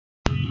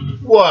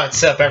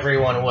What's up,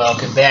 everyone?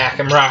 Welcome back.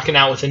 I'm rocking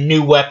out with a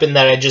new weapon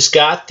that I just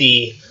got,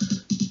 the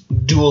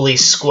Dually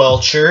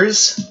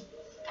Squelchers.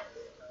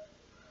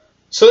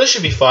 So this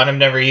should be fun. I've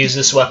never used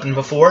this weapon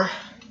before.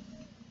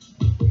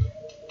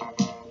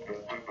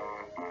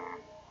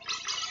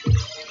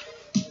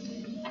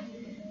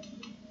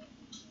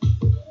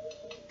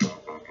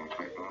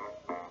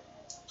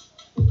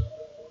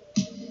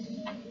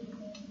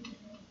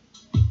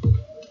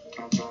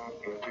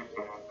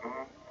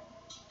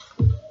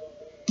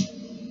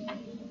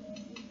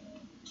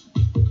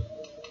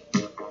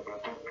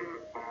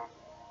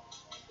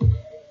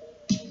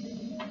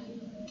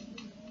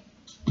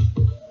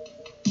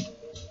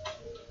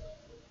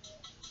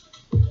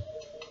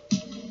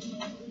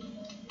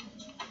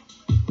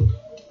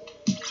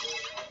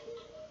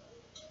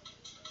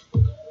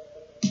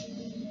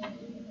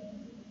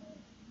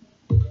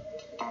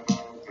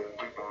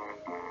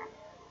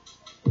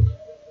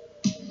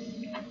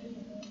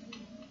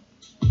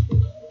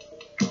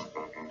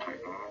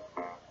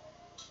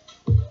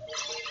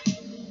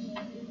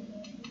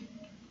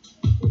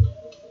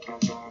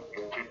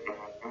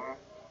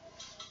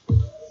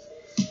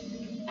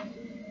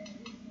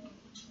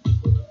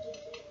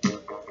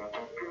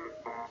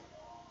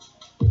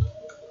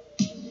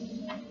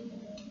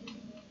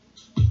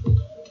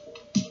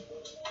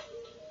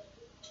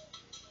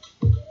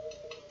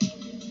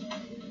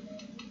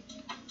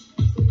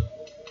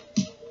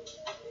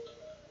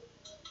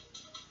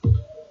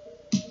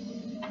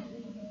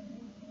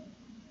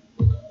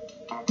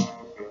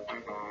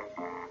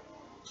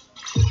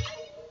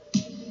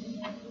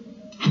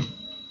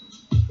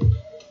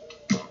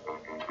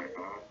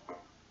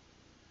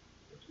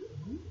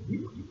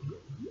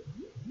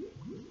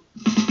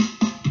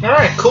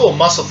 Alright, cool.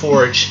 Muscle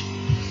Forge.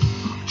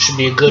 Should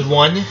be a good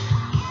one.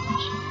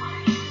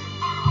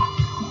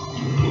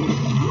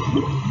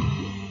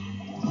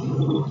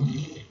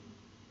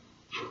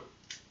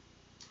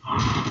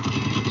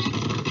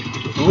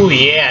 Ooh,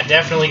 yeah,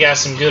 definitely got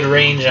some good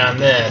range on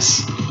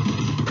this.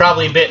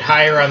 Probably a bit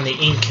higher on the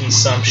ink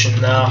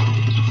consumption, though.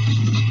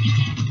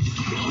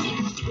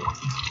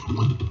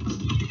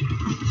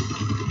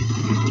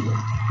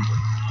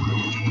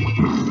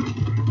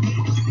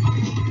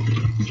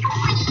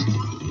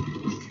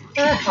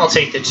 I'll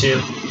take the 2.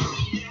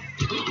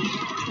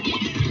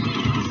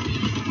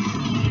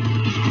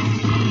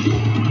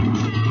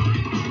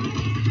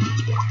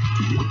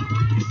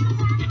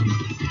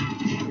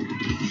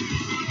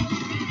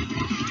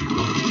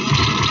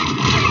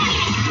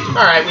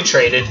 Alright, we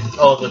traded.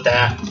 I'll live with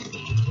that.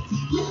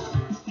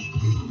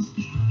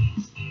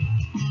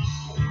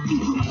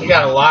 We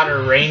got a lot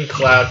of rain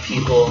cloud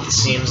people, it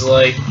seems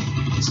like.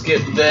 Let's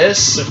get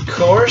this, of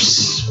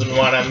course. Wouldn't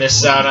want to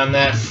miss out on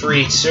that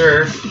free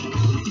turf.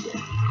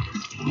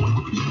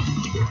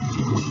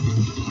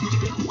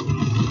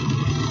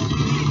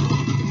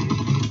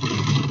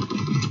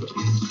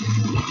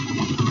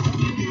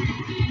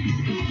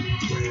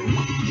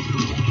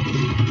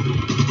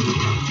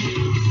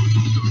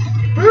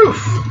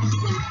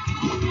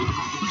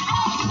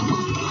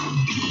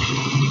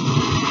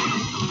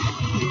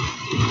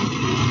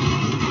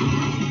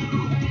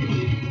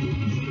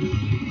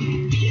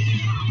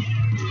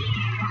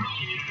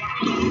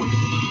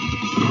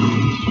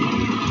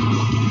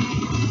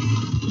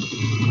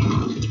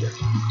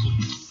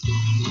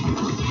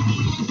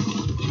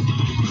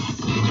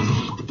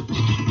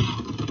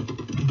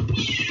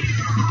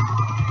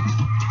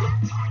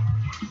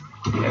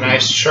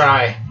 Nice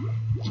try.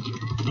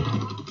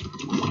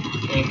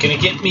 Ain't gonna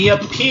get me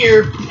up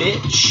here,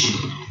 bitch.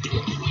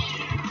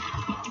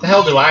 The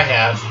hell do I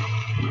have?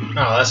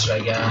 Oh, that's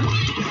what I got.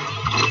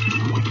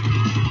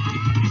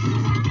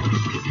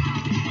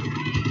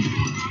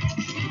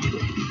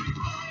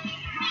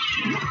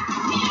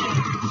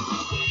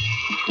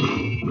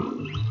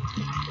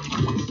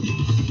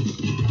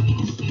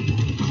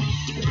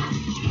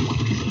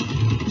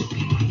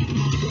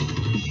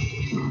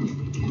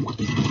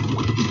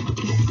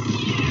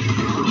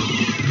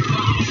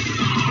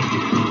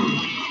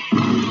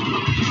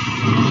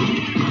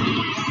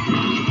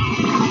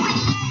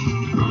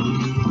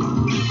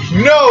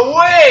 No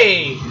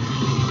way!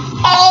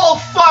 All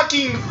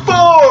fucking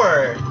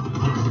 4!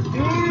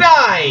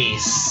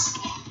 Nice!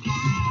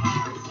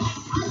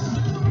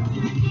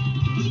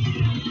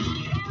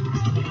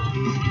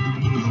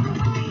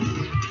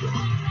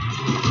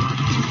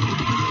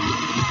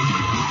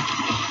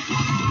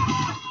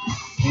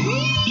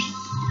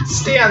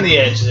 Stay on the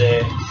edge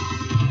there.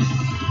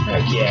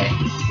 Okay.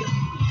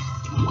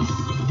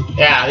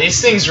 Yeah, these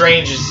things'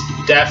 range is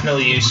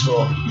definitely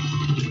useful.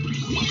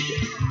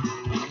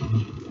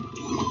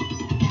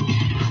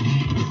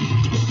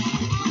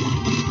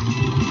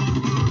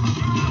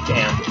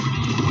 Damn.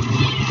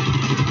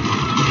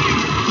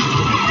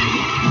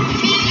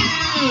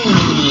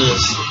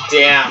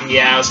 Damn,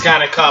 yeah, I was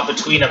kind of caught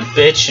between a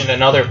bitch and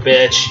another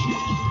bitch.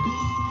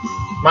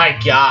 My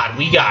god,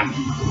 we got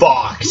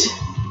fucked.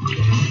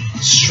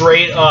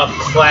 Straight up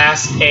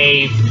Class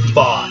A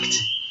fucked.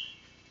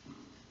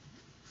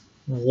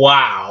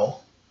 Wow.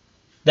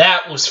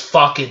 That was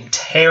fucking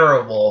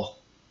terrible.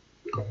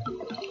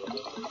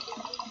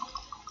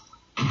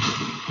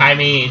 I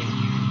mean,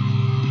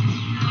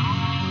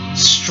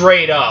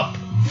 straight up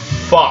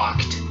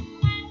fucked.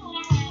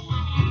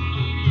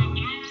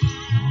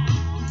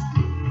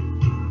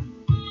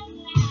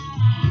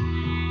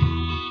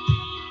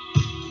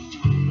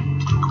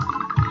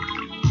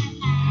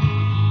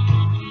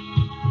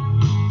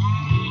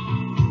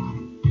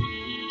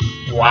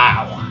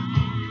 Wow.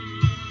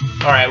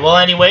 Alright, well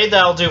anyway,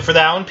 that'll do for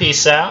that one.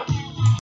 Peace out.